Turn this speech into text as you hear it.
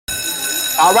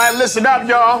All right, listen up,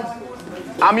 y'all.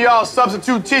 I'm y'all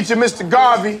substitute teacher, Mr.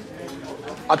 Garvey.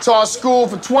 I taught school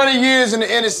for 20 years in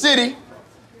the inner city,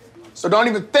 so don't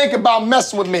even think about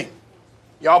messing with me.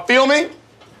 Y'all feel me?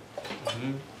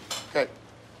 Mm-hmm. Okay,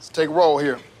 let's take a roll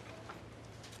here.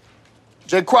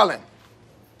 Jay Quellen.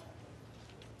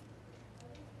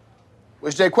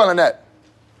 Where's Jay Quellen at?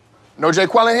 No Jay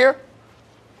Quellen here?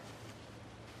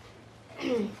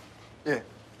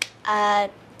 Yeah.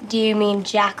 Do you mean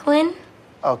Jacqueline?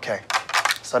 Okay,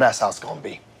 so that's how it's gonna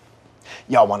be.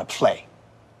 Y'all wanna play.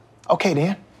 Okay,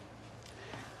 then.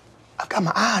 I've got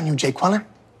my eye on you, Jay Quellen.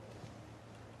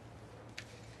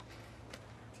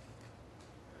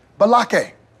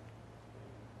 Balake.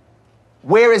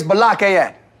 Where is Balake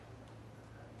at?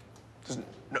 There's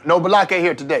no Balake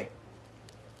here today.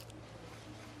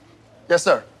 Yes,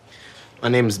 sir. My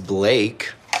name's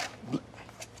Blake.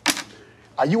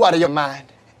 Are you out of your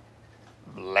mind?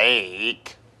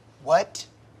 Blake. What?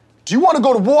 Do you want to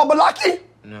go to war, Balaki?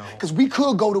 No. Because we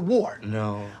could go to war.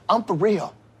 No. I'm for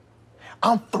real.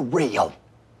 I'm for real.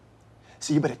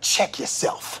 So you better check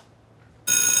yourself.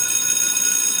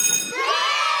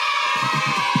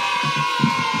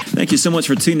 Thank you so much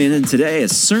for tuning in today. I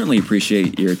certainly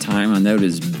appreciate your time. I know it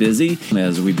is busy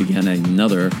as we begin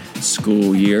another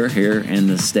school year here in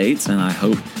the States, and I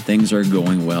hope things are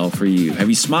going well for you. Have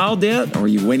you smiled yet, or are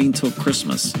you waiting till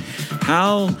Christmas?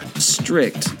 How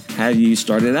strict have you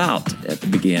started out at the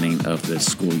beginning of this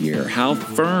school year? How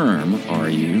firm are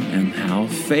you, and how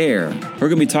fair? We're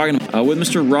going to be talking with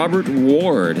Mr. Robert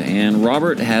Ward, and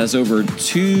Robert has over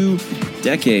 2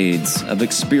 decades of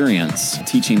experience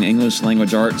teaching English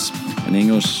language arts and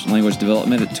English language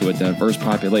development to a diverse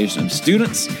population of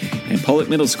students in public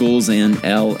middle schools in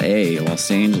L.A., Los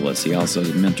Angeles. He also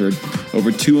mentored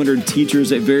over 200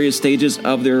 teachers at various stages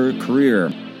of their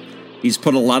career. He's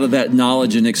put a lot of that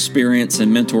knowledge and experience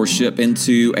and mentorship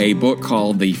into a book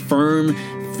called The Firm,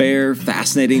 Fair,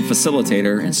 Fascinating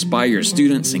Facilitator. Inspire your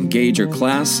students, engage your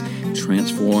class,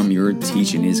 transform your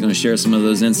teaching. He's going to share some of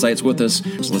those insights with us.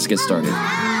 So let's get started.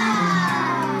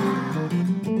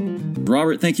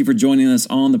 Robert, thank you for joining us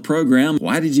on the program.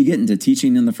 Why did you get into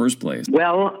teaching in the first place?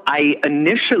 Well, I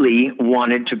initially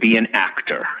wanted to be an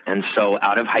actor. And so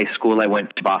out of high school, I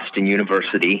went to Boston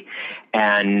University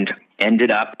and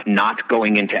ended up not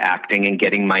going into acting and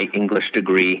getting my English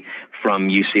degree from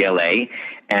UCLA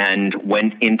and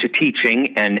went into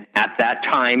teaching. And at that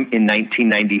time in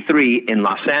 1993 in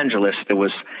Los Angeles, there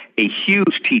was a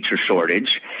huge teacher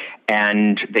shortage.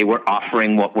 And they were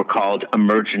offering what were called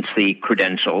emergency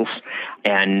credentials.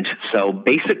 And so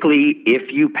basically,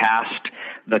 if you passed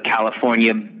the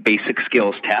California Basic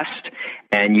Skills Test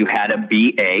and you had a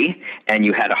BA and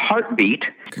you had a heartbeat.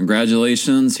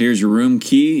 Congratulations. Here's your room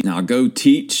key. Now go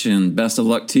teach, and best of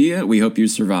luck to you. We hope you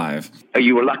survive.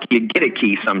 You were lucky to get a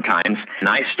key sometimes. And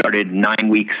I started 9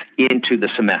 weeks into the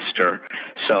semester.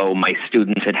 So my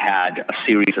students had a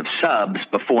series of subs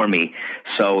before me.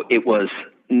 So it was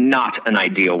not an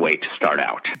ideal way to start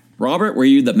out. Robert, were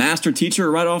you the master teacher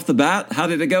right off the bat? How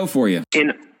did it go for you?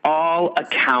 In all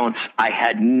accounts, I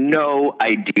had no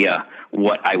idea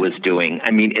what I was doing.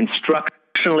 I mean,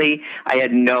 instructionally, I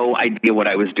had no idea what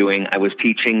I was doing. I was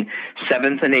teaching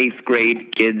 7th and 8th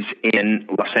grade kids in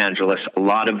Los Angeles, a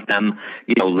lot of them,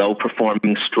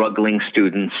 low-performing, struggling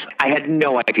students. I had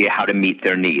no idea how to meet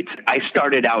their needs. I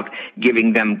started out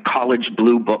giving them college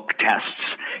blue book tests,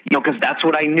 because that's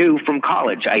what I knew from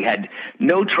college. I had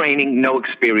no training, no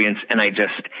experience, and I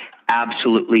just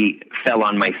absolutely fell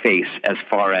on my face as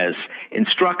far as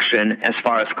instruction, as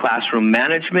far as classroom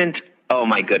management. Oh,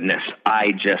 my goodness.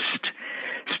 I just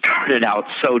started out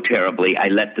so terribly. I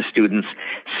let the students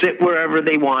sit wherever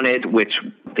they wanted, which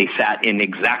they sat in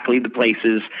exactly the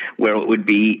places where it would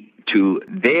be to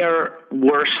their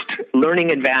worst learning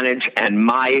advantage and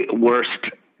my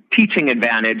worst teaching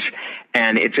advantage,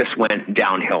 and it just went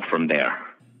downhill from there.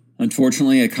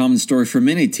 Unfortunately, a common story for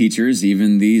many teachers,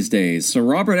 even these days. So,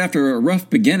 Robert, after a rough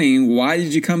beginning, why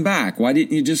did you come back? Why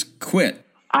didn't you just quit?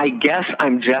 I guess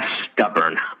I'm just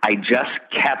stubborn. I just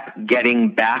kept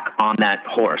getting back on that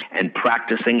horse and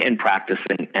practicing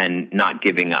and not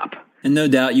giving up. And no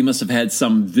doubt you must have had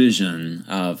some vision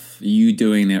of you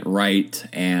doing it right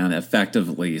and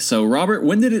effectively. So, Robert,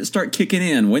 when did it start kicking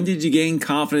in? When did you gain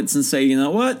confidence and say, you know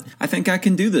what, I think I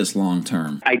can do this long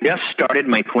term? I just started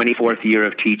my 24th year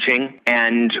of teaching,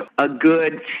 and a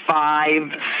good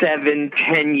 5, 7,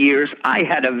 10 years, I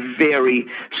had a very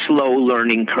slow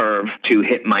learning curve to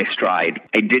hit my stride.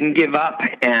 I didn't give up,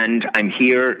 and I'm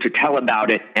here to tell about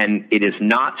it. And it is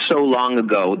not so long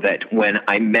ago that when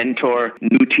I mentor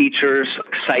new teachers,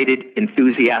 excited,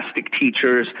 enthusiastic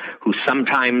teachers who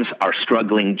sometimes are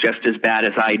struggling just as bad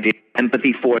as I did,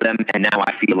 empathy for them, and now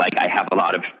I feel like I have a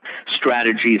lot of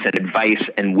strategies and advice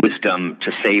and wisdom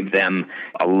to save them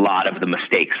a lot of the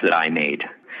mistakes that I made.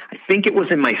 I think it was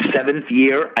in my 7th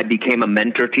year I became a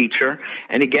mentor teacher.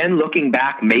 And again, looking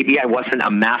back, maybe I wasn't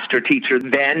a master teacher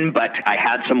then, but I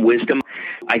had some wisdom.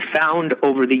 I found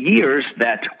over the years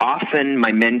that often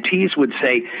my mentees would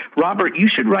say, Robert, you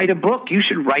should write a book. You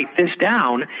should write this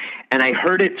down. And I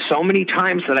heard it so many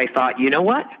times that I thought, you know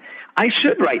what? I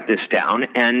should write this down,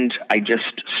 and I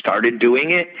just started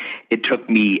doing it. It took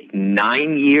me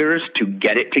 9 years to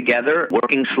get it together,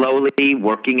 working slowly,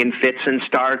 working in fits and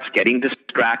starts, getting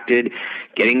distracted,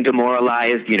 getting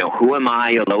demoralized. You know, who am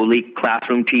I, a lowly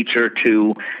classroom teacher,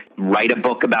 to write a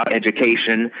book about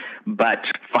education? But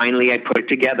finally I put it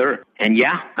together, and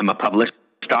yeah, I'm a published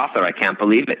author. I can't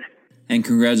believe it. And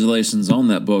congratulations on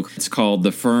that book. It's called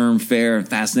The Firm, Fair,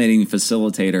 Fascinating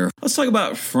Facilitator. Let's talk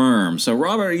about firm. So,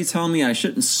 Robert, are you telling me I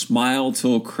shouldn't smile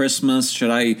till Christmas? Should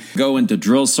I go into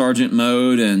drill sergeant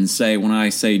mode and say, when I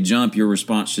say jump, your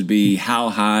response should be how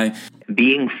high?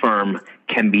 Being firm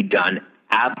can be done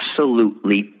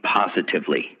absolutely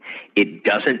positively. It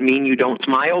doesn't mean you don't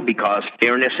smile, because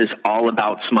fairness is all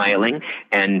about smiling,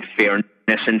 and fairness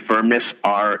and firmness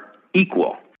are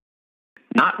equal.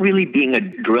 Not really being a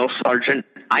drill sergeant,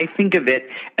 I think of it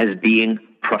as being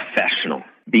professional,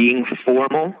 being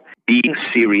formal, being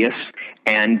serious,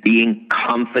 and being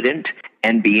confident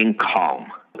and being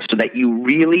calm, so that you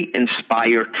really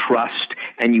inspire trust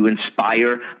and you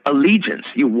inspire allegiance.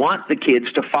 You want the kids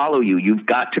to follow you. You've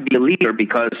got to be a leader,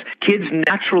 because kids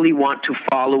naturally want to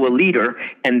follow a leader,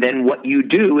 and then what you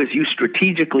do is you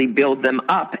strategically build them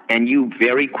up, and you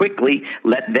very quickly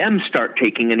let them start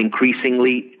taking an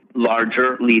increasingly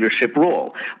larger leadership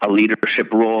role, a leadership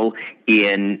role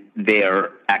in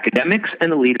their academics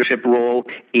and a leadership role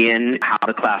in how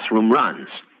the classroom runs.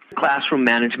 Classroom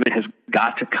management has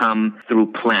got to come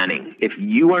through planning. If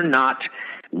you are not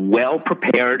well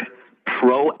prepared,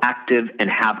 proactive, and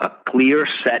have a clear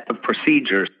set of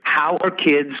procedures, how are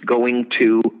kids going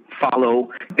to follow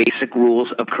basic rules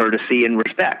of courtesy and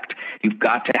respect? You've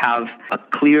got to have a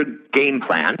clear game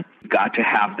plan. You've got to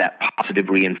have that positive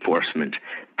reinforcement,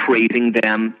 praising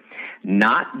them,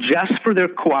 not just for their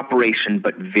cooperation,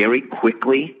 but very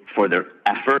quickly for their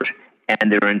effort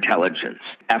and their intelligence.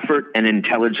 Effort and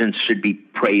intelligence should be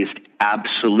praised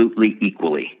absolutely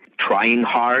equally. Trying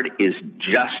hard is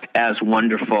just as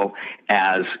wonderful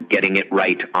as getting it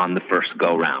right on the first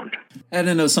go-round. And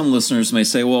I know some listeners may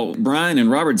say, well, Brian and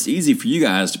Robert, it's easy for you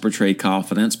guys to portray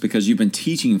confidence because you've been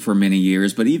teaching for many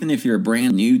years. But even if you're a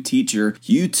brand new teacher,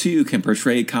 you too can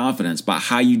portray confidence by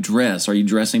how you dress. Are you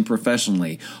dressing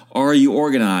professionally? Are you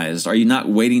organized? Are you not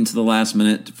waiting to the last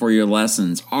minute for your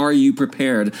lessons? Are you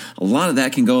prepared? A lot of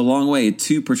that can go a long way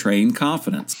to portraying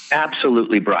confidence.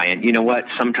 Absolutely, Brian. You know what?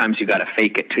 Sometimes you got to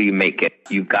fake it till you make it.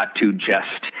 You've got to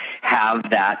just have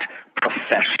that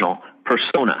professional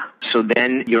persona. So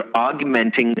then you're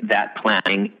augmenting that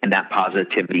planning and that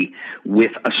positivity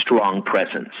with a strong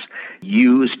presence.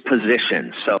 Use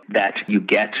position so that you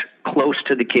get close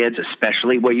to the kids,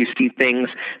 especially where you see things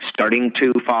starting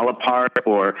to fall apart,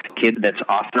 or a kid that's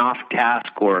often off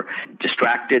task or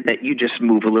distracted, that you just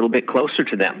move a little bit closer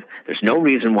to them. There's no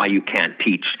reason why you can't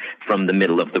teach from the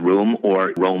middle of the room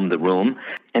or roam the room.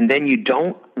 And then you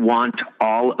don't want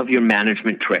all of your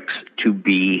management tricks to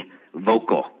be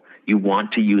vocal. You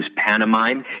want to use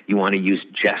pantomime. You want to use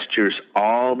gestures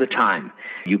all the time.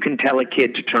 You can tell a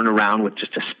kid to turn around with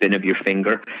just a spin of your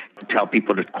finger. Tell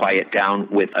people to quiet down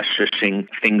with a shushing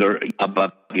finger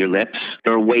above your lips.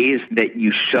 There are ways that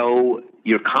you show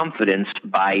your confidence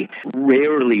by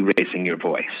rarely raising your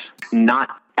voice. Not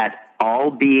at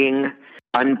all being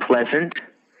unpleasant,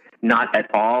 not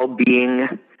at all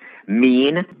being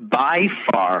mean. By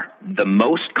far, the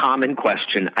most common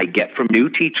question I get from new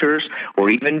teachers or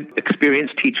even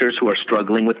experienced teachers who are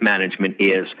struggling with management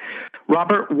is,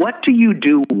 Robert, what do you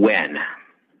do when?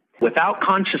 Without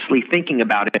consciously thinking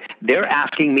about it, they're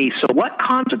asking me, so what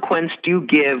consequence do you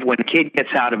give when a kid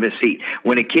gets out of his seat?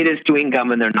 When a kid is chewing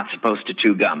gum and they're not supposed to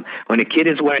chew gum? When a kid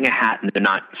is wearing a hat and they're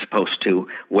not supposed to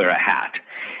wear a hat?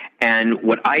 And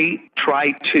what I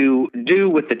try to do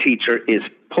with the teacher is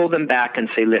pull them back and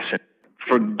say, listen,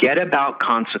 forget about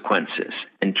consequences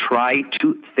and try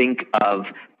to think of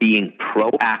being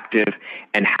proactive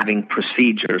and having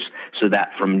procedures so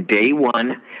that from day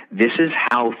one, this is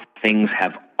how things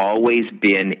have always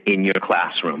been in your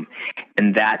classroom,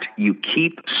 and that you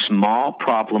keep small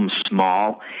problems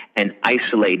small and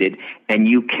isolated, and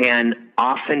you can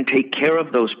often take care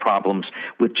of those problems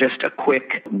with just a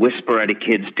quick whisper at a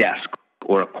kid's desk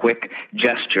or a quick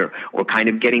gesture or kind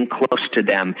of getting close to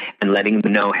them and letting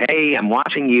them know, hey, I'm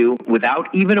watching you,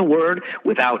 without even a word,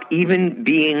 without even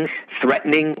being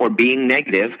threatening or being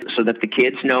negative, so that the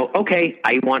kids know, okay,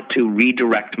 I want to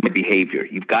redirect my behavior.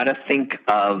 You've got to think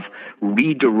of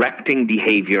redirecting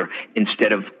behavior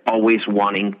instead of always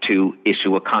wanting to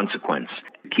issue a consequence.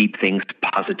 Keep things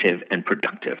positive and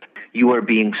productive. You are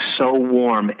being so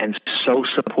warm and so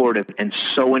supportive and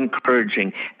so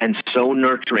encouraging and so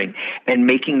nurturing and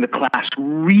making the class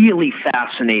really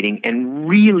fascinating and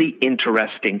really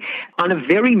interesting on a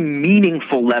very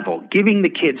meaningful level, giving the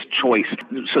kids choice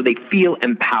so they feel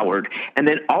empowered, and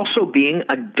then also being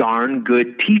a darn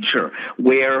good teacher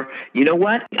where, you know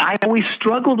what, I always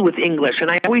struggled with English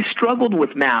and I always struggled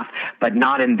with math, but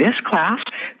not in this class.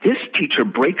 This teacher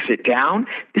breaks it down.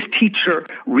 This teacher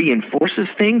reinforces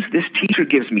things. This teacher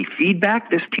gives me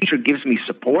feedback. This teacher gives me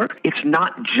support. It's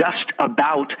not just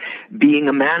about being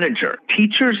a manager.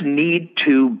 Teachers need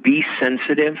to be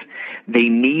sensitive. They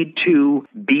need to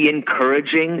be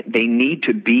encouraging. They need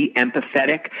to be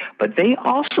empathetic, but they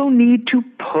also need to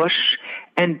push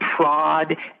and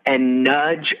prod and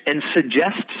nudge and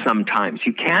suggest sometimes.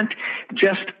 You can't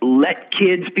just let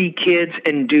kids be kids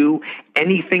and do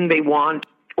anything they want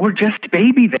or just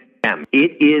baby them.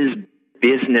 It is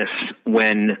business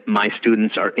when my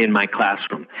students are in my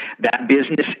classroom. That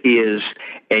business is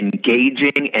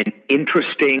engaging and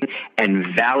interesting and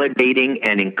validating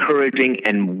and encouraging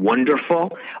and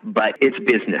wonderful, but it's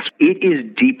business. It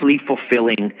is deeply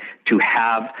fulfilling to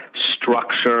have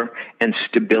structure and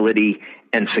stability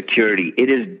and security. It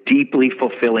is deeply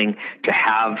fulfilling to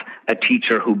have a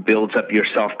teacher who builds up your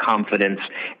self-confidence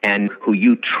and who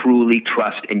you truly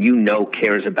trust and you know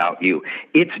cares about you.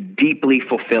 It's deeply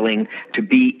fulfilling to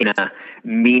be in a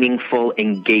meaningful,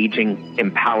 engaging,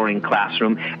 empowering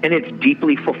classroom, and it's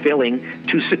deeply fulfilling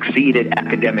to succeed at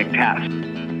academic tasks.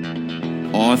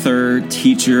 Author,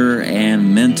 teacher,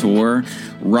 and mentor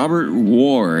Robert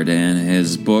Ward, and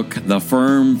his book, The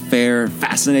Firm, Fair,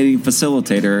 Fascinating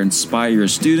Facilitator, Inspire Your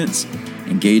Students,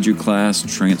 Engage Your Class,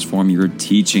 Transform Your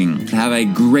Teaching. Have a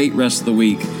great rest of the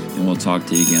week, and we'll talk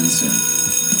to you again soon.